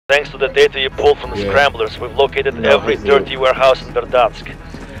Thanks to the data you pulled from the scramblers, we've located every dirty warehouse in Verdansk.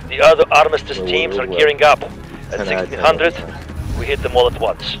 The other Armistice teams are gearing up. At 1600, we hit them all at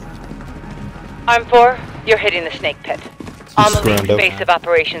once. Arm 4, you're hitting the snake pit. Amelie's base of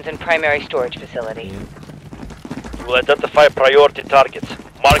operations and primary storage facility. You will identify priority targets,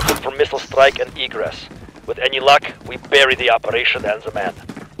 mark them for missile strike and egress. With any luck, we bury the operation and the man.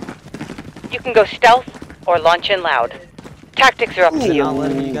 You can go stealth or launch in loud. Tactics are up to you. Not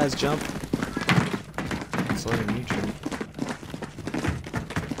letting you guys jump. It's letting you jump.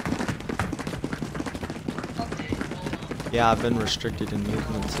 Yeah, I've been restricted in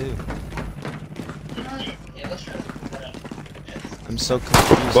movement too. I'm so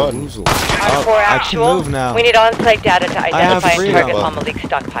confused. I can move now. We need on-site data to identify and target Amelie's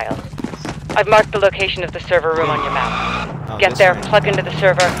stockpile. I've marked the location of the server room on your map. Get there, plug into the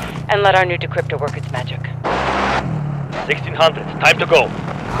server, and let our new decryptor work its magic. 1600, time to go.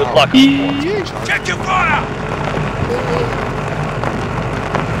 Good luck. Check your fire!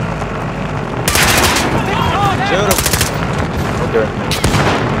 Shoot him.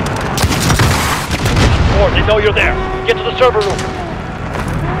 Ford, they know you're there. Get to the server room.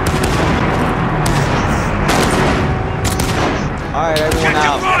 Alright, everyone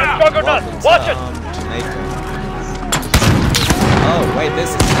out. Juggernaut, watch it! Jamaica. Oh, wait, this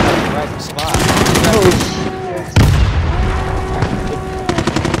is the right spot.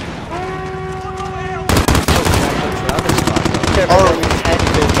 Server room is head.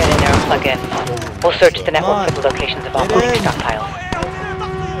 Get in there and plug in. We'll search the network for the locations of Amelie's stockpiles.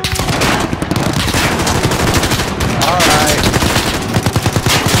 Alright.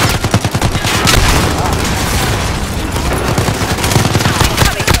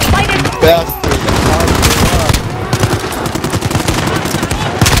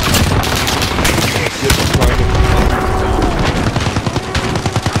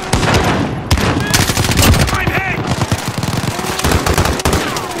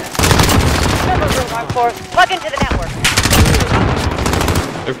 Plug into the network.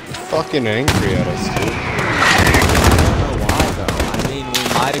 They're fucking angry at us, dude. I don't know why though. I mean, we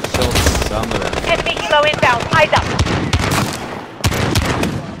might have killed some of them. Enemy helo inbound. Eyes up.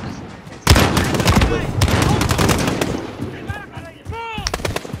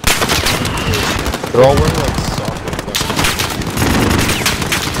 They're all wearing like soft weapons.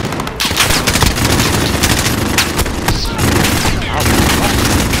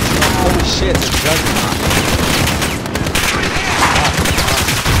 Holy shit, it's a juggernaut.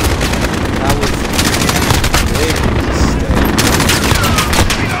 That was a big mistake.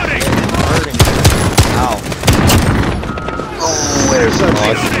 Hurting. Ow. Oh, there's so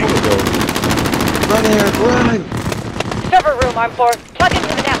much. Run, Eric, run! Server room, Arm 4. Plug into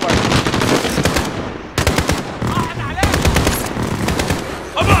the network.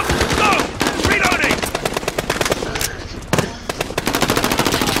 I'm up! Go! Reloading!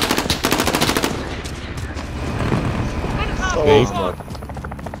 Oh,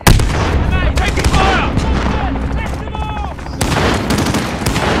 Taking fire!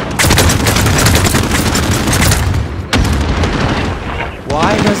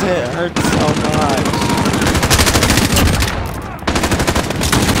 Why does it hurt so much?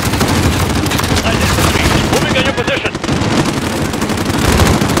 Moving on your position.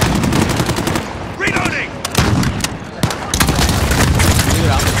 Reloading!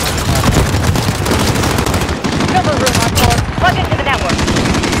 Dude, I'm Server room, Arm 4. Plug into the network.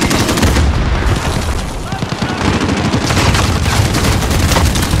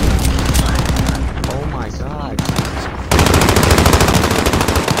 oh my god.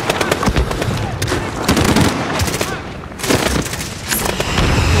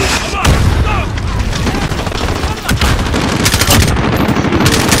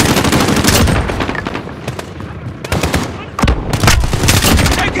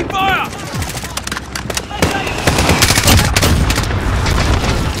 Taking fire!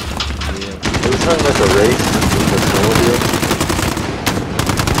 Are we trying like a race with the snowmobile?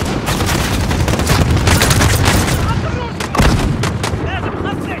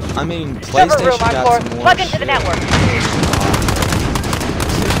 I mean, Server room, PlayStation got Arm some 4. more Plug into shit. the network.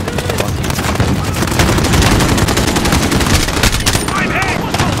 I'm hit!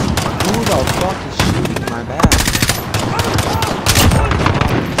 Who the fuck is shooting my back?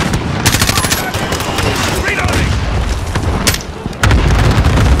 Reloading!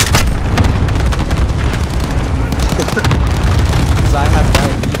 Because I have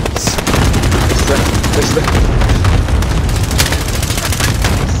diabetes.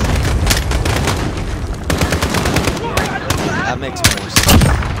 That makes more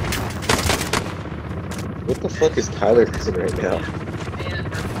sense. What the fuck is Tyler doing right now?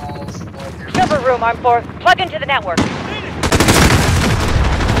 room, Arm 4. Plug into the network.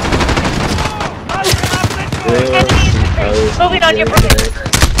 Enemy infantry. Moving on your position.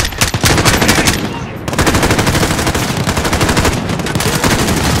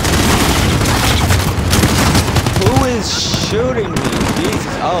 Who is shooting me?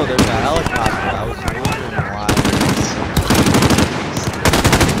 Jesus. Oh, there's a helicopter. I was wondering why.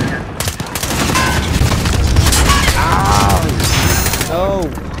 Ow! No.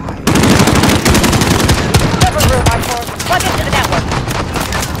 Server room, Arm 4. Plug into the network.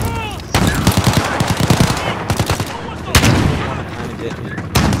 Trying to get me.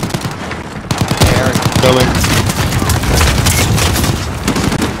 Eric. Coming.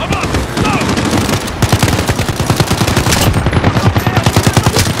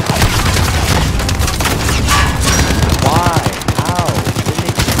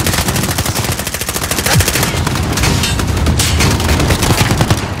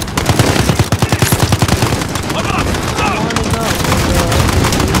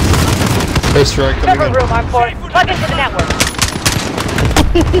 First strike coming Server in. room, Arm 4. Plug into the network.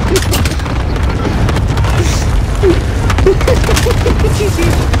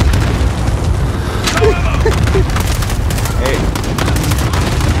 Hey.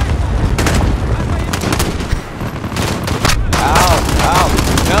 Ow! Ow!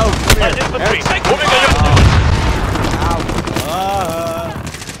 No! Come here! Infantry, Eric. moving on your position. Ow!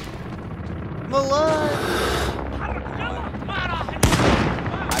 I'm alive!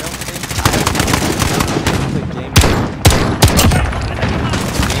 I don't think the game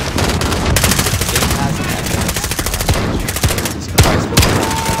has an evidence.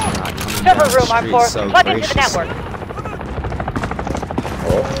 Server room, Arm 4. Plug into the network.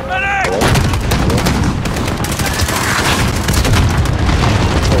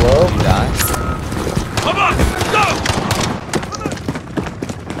 Hello? You die? Come on, go!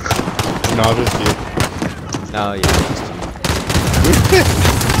 No, just you. No, yeah.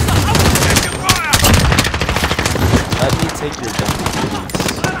 Taking fire! Let me take your gun, please.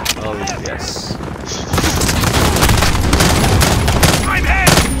 Oh, yes. I'm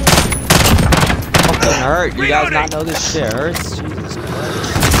hit! Fucking hurt. You guys not know this shit hurts? Jesus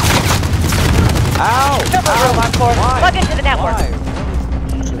Christ. Ow! Server room, Arm 4. Plug into the network. Why?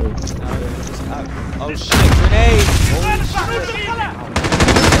 Oh shit, grenade! Holy shit.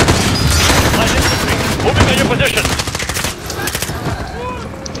 Light infantry, moving on your position.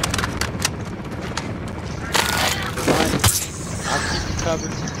 I'll keep you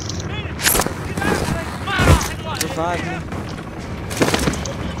covered. Revive me.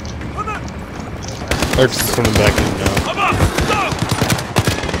 Eric's is coming back in now. Come on, go!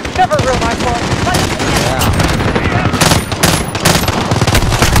 Server room, Arm 4. Plug into the network. Yeah.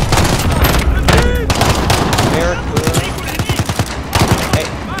 Eric,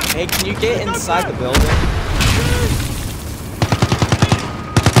 hey, can you get inside the building?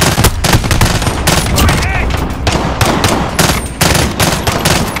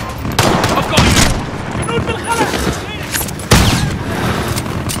 I've got you!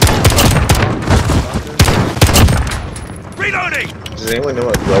 Reloading! Does anyone know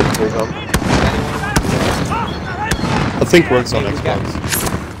what rogues will come? I think Rogue's on Xbox.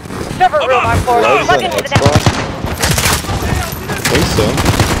 Server room, Arm 4. Rogues Plug on into the Xbox? network. I think so.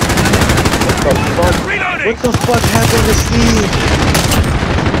 Reloading! What the fuck happened to Steve?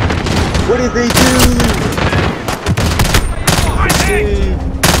 What did they do? I'm hit!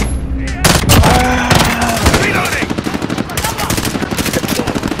 Reloading!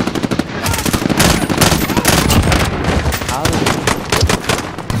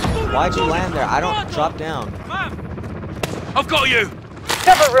 Why'd you land there? I don't drop down. I've got you!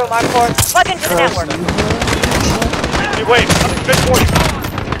 Server room, Arm 4. Plug into the network. Hey, wait, I'm fit for you.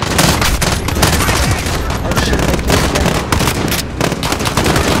 Oh shit, they killed Kenny.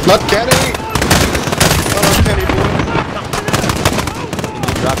 Not Kenny! Oh, Kenny boy. Can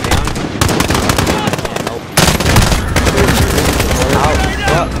you drop down? Nope. Ow,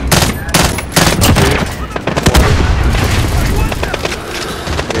 fuck.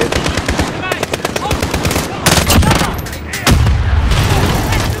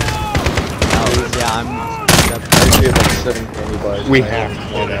 We have to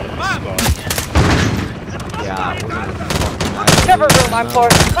get out of this spot. Yeah, we're gonna fucking Server room, Arm 4.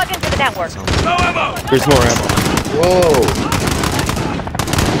 Plug into the network. No ammo! There's more ammo. Whoa!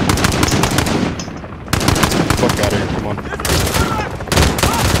 Fuck out of here, come on.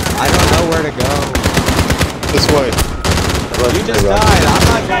 I don't know where to go. This way. You just died. I'm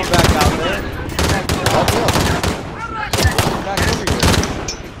not going back out there. Back over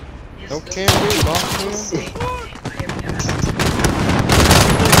here. No camera, boss man.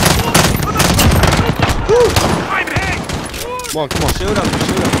 Come on, come on. Shoot him,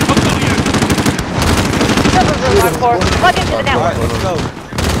 shoot him. I've got you! Server room on 4. Plug into the Alright, network. let's go.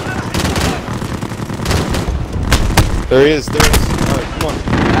 There he is, there he is. Alright, come on.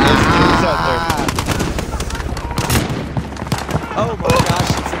 He's out there. Oh my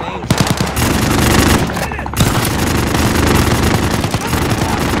gosh, it's an angel.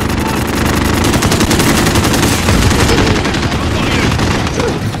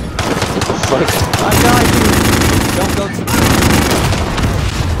 I got you. Don't go to.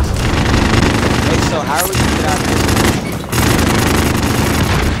 Hey, so how are we gonna get out of this?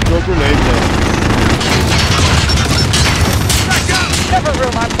 Throw a grenade down. Server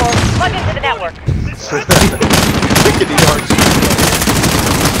room on 4. Plug into the network. Rickety arch.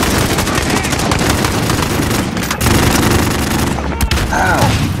 Ow.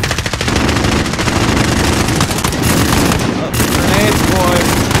 Grenades, boys.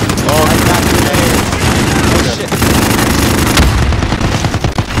 Oh, I got grenades. Oh shit.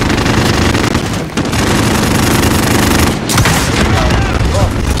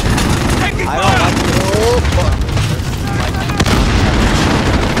 I don't like it. Oh, fuck.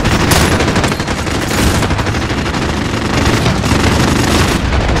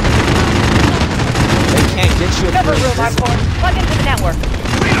 They can't get you. Server room on 4. Plug into the network.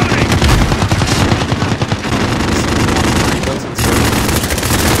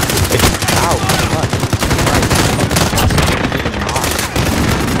 Ow, fuck.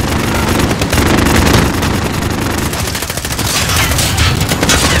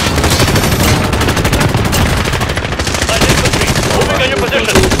 Moving on your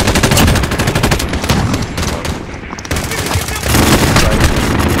position.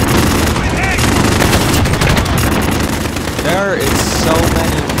 There is so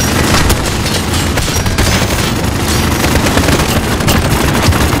many.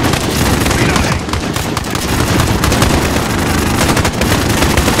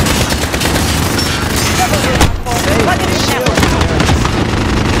 Server room on 4. Plug into the network.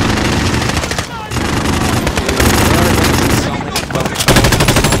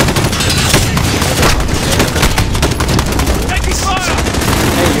 Taking fire!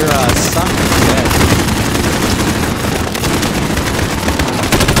 Hey, your son is dead.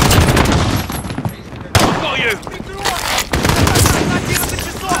 I've got you!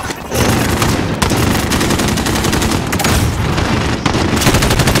 Taking fire!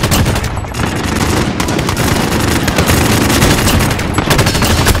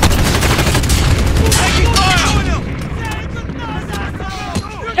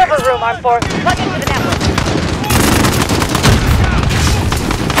 Server room on 4. Plug into the network.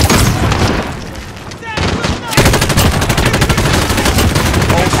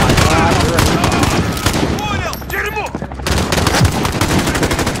 Oh my god, you're Дерьмо!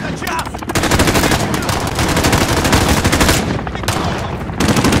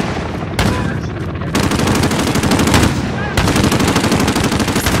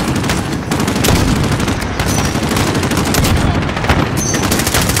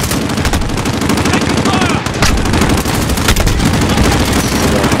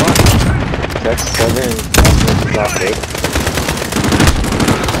 That's 7. That's not 8.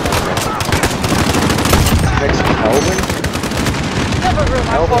 Next Calvin? Server room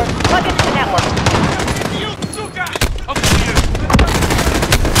on 4. Plug into the network. I've got you!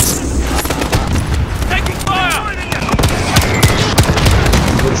 Taking fire!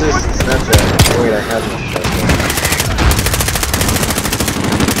 What's this? Snapchat. Wait, I have no Snapchat.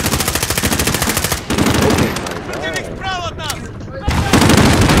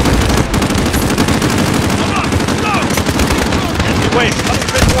 Wait, coming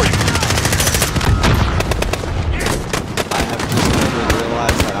straight for you. I have just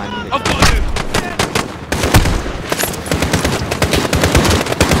realized that I need I've to. got you!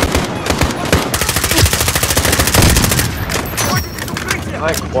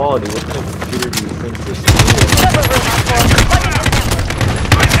 High quality. What kind of computer do you think this is? Server room on 4. Plug into the network.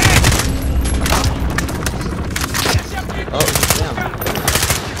 Oh, he's down. I'm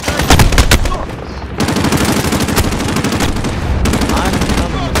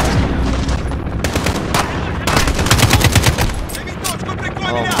coming.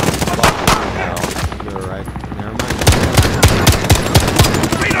 Oh, fucking hell. You're right. Never mind.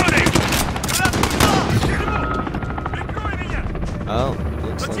 Oh,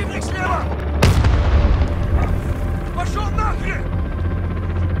 looks like Противник that. слева! Пошел нахрен!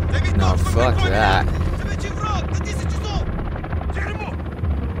 No, fuck that. Дерьмо!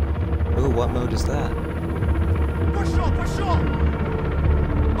 Ooh, what mode is that? Пошел, пошел!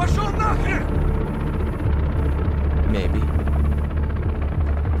 Пошел нахрен! Maybe.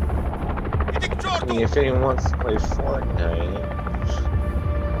 Иди к черту! I mean, if anyone wants to play Fortnite.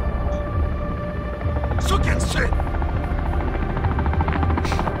 Sukин shit!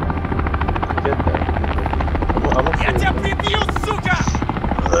 Get that. I'm Я okay. тебя прибью, сука!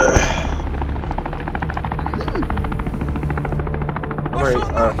 I'm already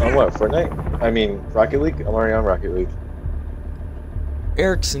on what? Fortnite? I mean, Rocket League? I'm already on Rocket League.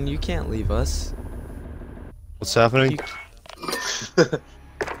 Erickson, you can't leave us. What's happening?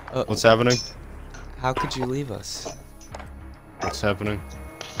 What's happening? How could you leave us? What's happening?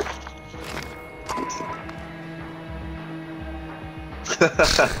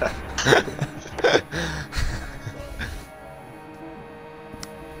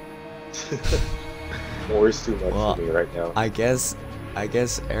 War's too much Well, for me right now. I guess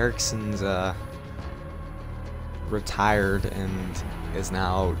Erickson's retired and is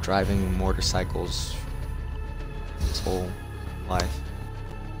now driving motorcycles his whole life.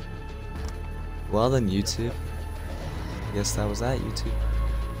 Well then, YouTube. I guess that was that, YouTube.